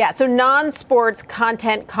business. Yeah. So non-sports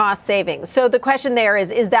content cost savings. So the question there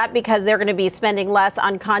is that because they're going to be spending less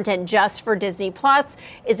on content just for Disney Plus?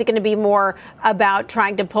 Is it going to be more about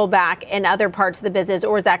trying to pull back in other parts of the business?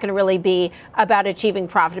 Or is that going to really be about achieving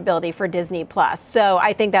profitability for Disney Plus? So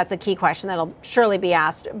I think that's a key question that'll surely be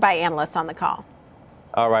asked by analysts on the call.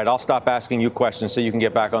 All right, I'll stop asking you questions so you can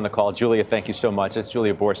get back on the call. Julia, thank you so much. It's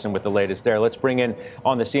Julia Borson with the latest there. Let's bring in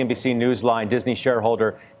on the CNBC Newsline Disney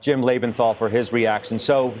shareholder Jim Lebenthal for his reaction.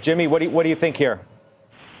 So, Jimmy, what do you think here?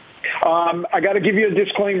 I got to give you a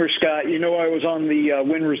disclaimer, Scott. You know, I was on the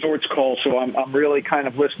Wynn Resorts call, so I'm really kind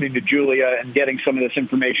of listening to Julia and getting some of this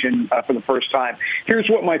information for the first time. Here's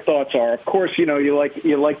what my thoughts are. Of course, you know, you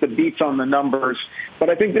like the beats on the numbers, but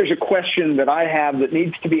I think there's a question that I have that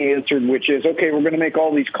needs to be answered, which is, okay, we're going to make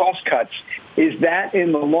all these cost cuts. Is that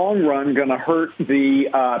in the long run going to hurt the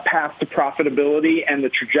path to profitability and the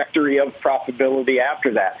trajectory of profitability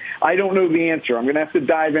after that? I don't know the answer. I'm going to have to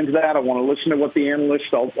dive into that. I want to listen to what the analysts,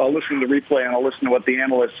 I'll listen to the replay and I'll listen to what the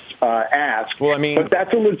analysts ask. Well, I mean, but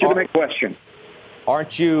that's a legitimate question.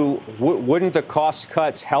 Wouldn't the cost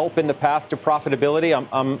cuts help in the path to profitability?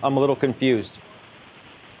 I'm a little confused.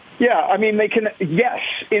 Yeah, I mean, they can, yes,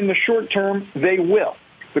 in the short term, they will.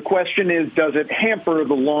 The question is, does it hamper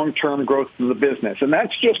the long-term growth of the business? And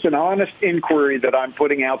that's just an honest inquiry that I'm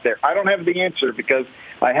putting out there. I don't have the answer because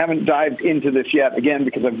I haven't dived into this yet, again,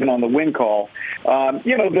 because I've been on the Wynn call.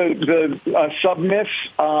 You know, the sub-miss,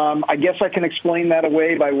 I guess I can explain that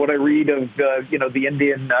away by what I read of, you know, the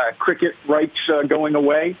Indian cricket rights going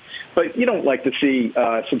away. But you don't like to see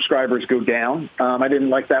subscribers go down. I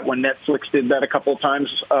didn't like that when Netflix did that a couple of times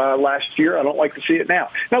last year. I don't like to see it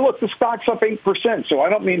now. Now, look, the stock's up 8%, so I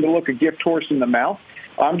don't mean to look a gift horse in the mouth.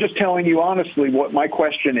 I'm just telling you honestly what my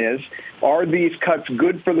question is. Are these cuts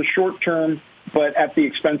good for the short term, but at the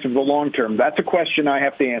expense of the long term? That's a question I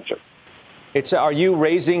have to answer. Are you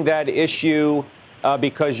raising that issue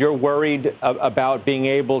because you're worried about being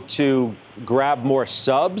able to grab more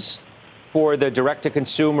subs for the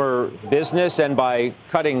direct-to-consumer business, and by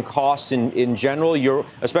cutting costs in general,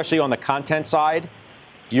 especially on the content side,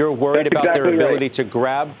 you're worried about their ability to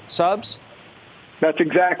grab subs? That's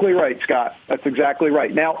exactly right, Scott. That's exactly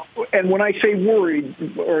right. Now, and when I say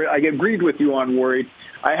worried, or I agreed with you on worried,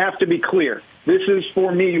 I have to be clear. This is,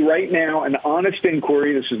 for me right now, an honest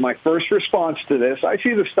inquiry. This is my first response to this. I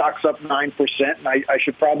see the stock's up 9%, and I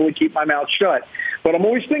should probably keep my mouth shut. But I'm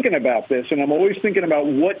always thinking about this, and I'm always thinking about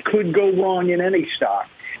what could go wrong in any stock.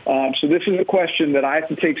 So this is a question that I have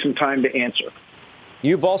to take some time to answer.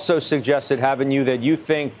 You've also suggested, haven't you, that you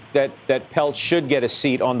think that Pelt should get a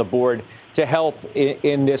seat on the board to help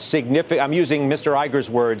in this significant, I'm using Mr. Iger's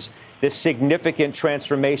words, this significant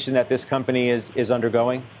transformation that this company is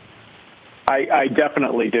undergoing? I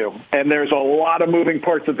definitely do. And there's a lot of moving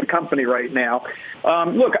parts of the company right now.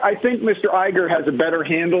 Look, I think Mr. Iger has a better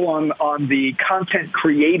handle on the content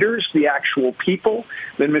creators, the actual people,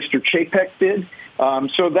 than Mr. Chapek did.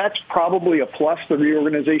 So that's probably a plus, the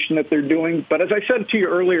reorganization that they're doing. But as I said to you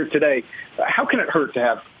earlier today, how can it hurt to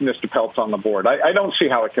have Mr. Peltz on the board? I don't see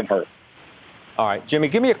how it can hurt. All right, Jimmy,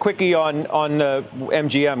 give me a quickie on the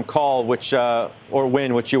MGM call, which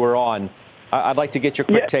you were on. I'd like to get your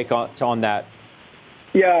quick take on that.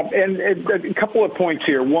 Yeah, and a couple of points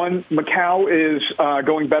here. One, Macau is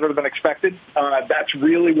going better than expected. That's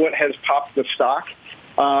really what has popped the stock.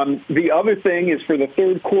 The other thing is, for the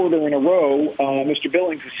third quarter in a row, Mr.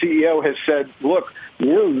 Billings, the CEO, has said, look,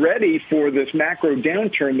 we're ready for this macro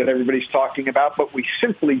downturn that everybody's talking about, but we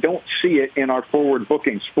simply don't see it in our forward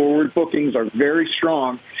bookings. Forward bookings are very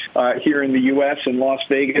strong here in the U.S. and Las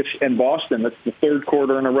Vegas and Boston. That's the third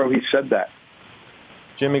quarter in a row he said that.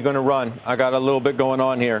 Jimmy, going to run. I got a little bit going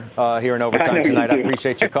on here in overtime tonight. I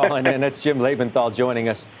appreciate you calling in. That's Jim Lebenthal joining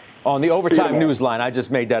us on the Overtime News Line. I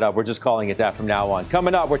just made that up. We're just calling it that from now on.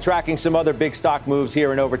 Coming up, we're tracking some other big stock moves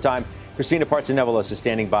here in Overtime. Christina Partsenevelos is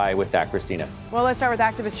standing by with that. Christina. Well, let's start with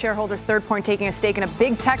activist shareholder Third Point taking a stake in a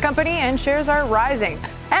big tech company, and shares are rising.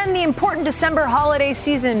 And the important December holiday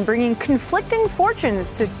season bringing conflicting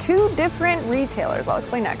fortunes to two different retailers. I'll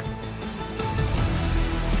explain next.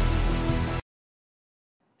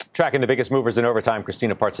 Tracking the biggest movers in overtime,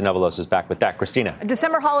 Christina Partsenevelos is back with that. Christina.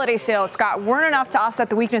 December holiday sales, Scott, weren't enough to offset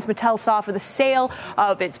the weakness Mattel saw for the sale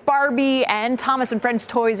of its Barbie and Thomas & Friends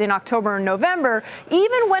toys in October and November.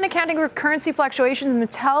 Even when accounting for currency fluctuations,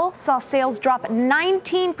 Mattel saw sales drop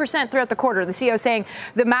 19% throughout the quarter. The CEO saying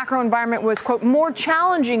the macro environment was, quote, more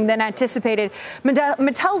challenging than anticipated.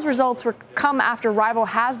 Mattel's results were come after rival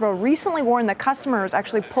Hasbro recently warned that customers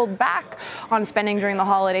actually pulled back on spending during the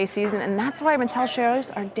holiday season, and that's why Mattel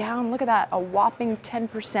shares are down. Look at that, a whopping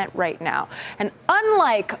 10% right now. And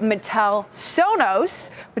unlike Mattel, Sonos,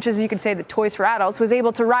 which is, you could say, the toys for adults, was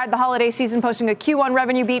able to ride the holiday season, posting a Q1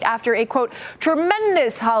 revenue beat after a, quote,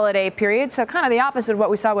 tremendous holiday period. So kind of the opposite of what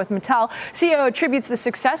we saw with Mattel. CEO attributes the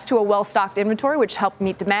success to a well-stocked inventory, which helped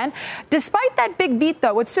meet demand. Despite that big beat,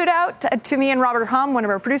 though, what stood out to me and Robert Hum, one of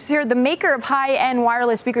our producers here, the maker of high-end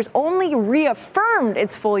wireless speakers only reaffirmed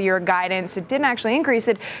its full-year guidance. It didn't actually increase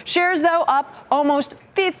it. Shares, though, up almost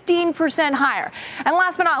 15% higher. And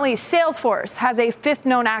last but not least, Salesforce has a fifth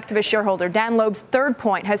known activist shareholder. Dan Loeb's Third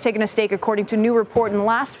Point has taken a stake, according to new report in the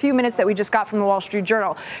last few minutes that we just got from the Wall Street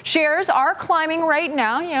Journal. Shares are climbing right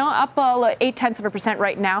now, up 0.8%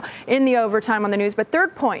 right now in the overtime on the news. But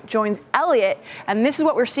Third Point joins Elliott, and this is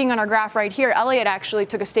what we're seeing on our graph right here. Elliott actually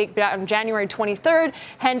took a stake on January 23rd,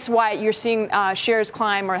 hence why you're seeing shares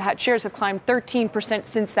climb, or shares have climbed 13%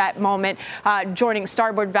 since that moment, joining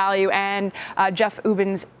Starboard Value and Jeff Ubben's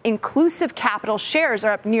Inclusive Capital. Shares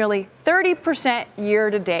are up nearly 30% year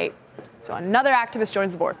to date. So another activist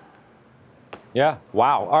joins the board. Yeah.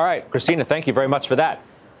 Wow. All right. Christina, thank you very much for that.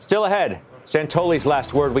 Still ahead, Santoli's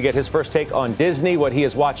last word. We get his first take on Disney, what he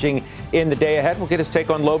is watching in the day ahead. We'll get his take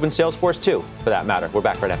on Loeb and Salesforce, too, for that matter. We're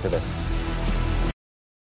back right after this.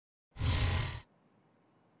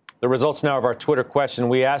 The results now of our Twitter question.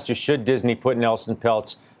 We asked you, should Disney put Nelson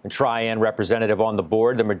Peltz and Trian representative on the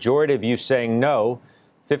board? The majority of you saying no,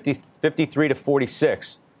 53 to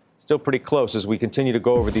 46. Still pretty close as we continue to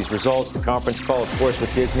go over these results. The conference call, of course,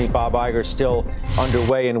 with Disney, Bob Iger, still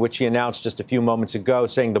underway, in which he announced just a few moments ago,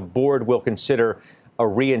 saying the board will consider a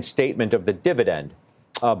reinstatement of the dividend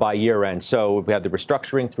by year end. So we have the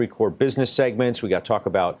restructuring, three core business segments. We got to talk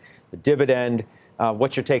about the dividend.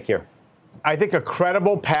 What's your take here? I think a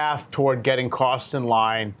credible path toward getting costs in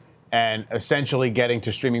line and essentially getting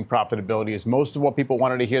to streaming profitability is most of what people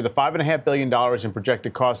wanted to hear. The $5.5 billion in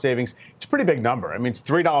projected cost savings, it's a pretty big number. I mean, it's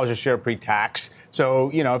 $3 a share pre-tax. So,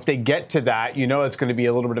 if they get to that, it's going to be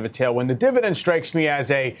a little bit of a tailwind. The dividend strikes me as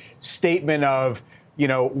a statement of,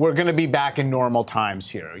 we're going to be back in normal times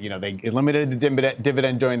here. They eliminated the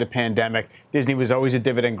dividend during the pandemic. Disney was always a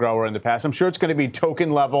dividend grower in the past. I'm sure it's going to be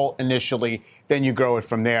token level initially, then you grow it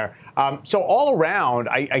from there. So all around,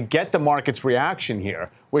 I get the market's reaction here,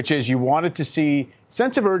 which is you wanted to see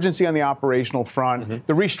sense of urgency on the operational front. Mm-hmm.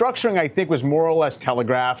 The restructuring, I think, was more or less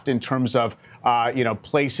telegraphed in terms of,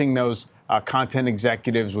 placing those content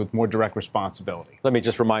executives with more direct responsibility. Let me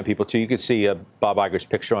just remind people, too, you can see Bob Iger's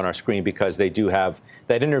picture on our screen because they do have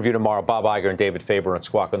that interview tomorrow, Bob Iger and David Faber on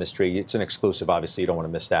Squawk on the Street. It's an exclusive, obviously. You don't want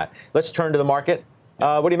to miss that. Let's turn to the market.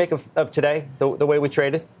 What do you make of today, the way we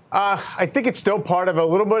traded? I think it's still part of a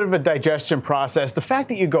little bit of a digestion process. The fact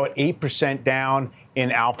that you go at 8% down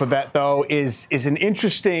in Alphabet, though, is an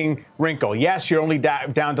interesting wrinkle. Yes, you're only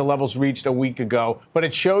down to levels reached a week ago, but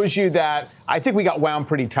it shows you that I think we got wound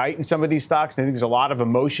pretty tight in some of these stocks. I think there's a lot of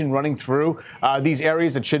emotion running through these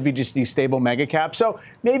areas that should be just these stable mega caps. So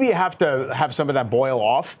maybe you have to have some of that boil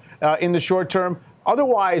off in the short term.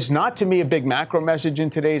 Otherwise, not to me a big macro message in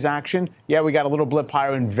today's action. Yeah, we got a little blip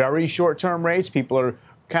higher in very short-term rates. People are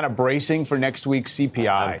kind of bracing for next week's CPI.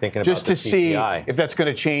 I'm thinking just about to the see CPI. if that's going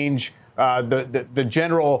to change the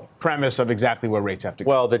general premise of exactly where rates have to go.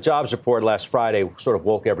 Well, the jobs report last Friday sort of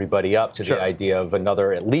woke everybody up to the idea of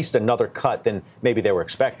at least another cut than maybe they were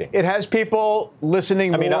expecting. It has people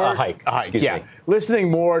listening more. A hike. Excuse me.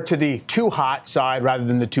 Listening more to the too hot side rather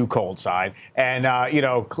than the too cold side. And,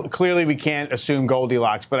 clearly we can't assume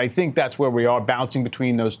Goldilocks, but I think that's where we are, bouncing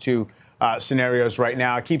between those two scenarios right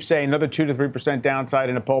now. I keep saying another 2 to 3% downside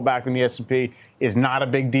in a pullback in the S&P is not a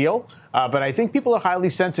big deal. But I think people are highly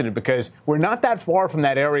sensitive because we're not that far from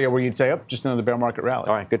that area where you'd say, just another bear market rally.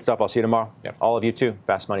 All right, good stuff. I'll see you tomorrow. Yep. All of you too.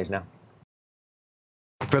 Fast Money's now.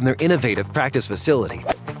 From their innovative practice facility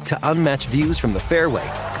to unmatched views from the fairway,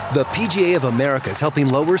 the PGA of America is helping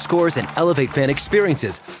lower scores and elevate fan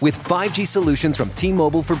experiences with 5G solutions from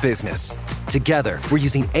T-Mobile for Business. Together, we're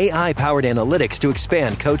using AI-powered analytics to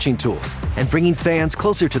expand coaching tools and bringing fans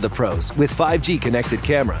closer to the pros with 5G connected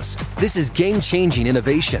cameras. This is game-changing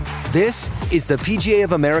innovation. This is the PGA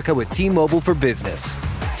of America with T-Mobile for Business.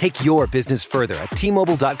 Take your business further at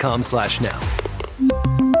T-Mobile.com/now.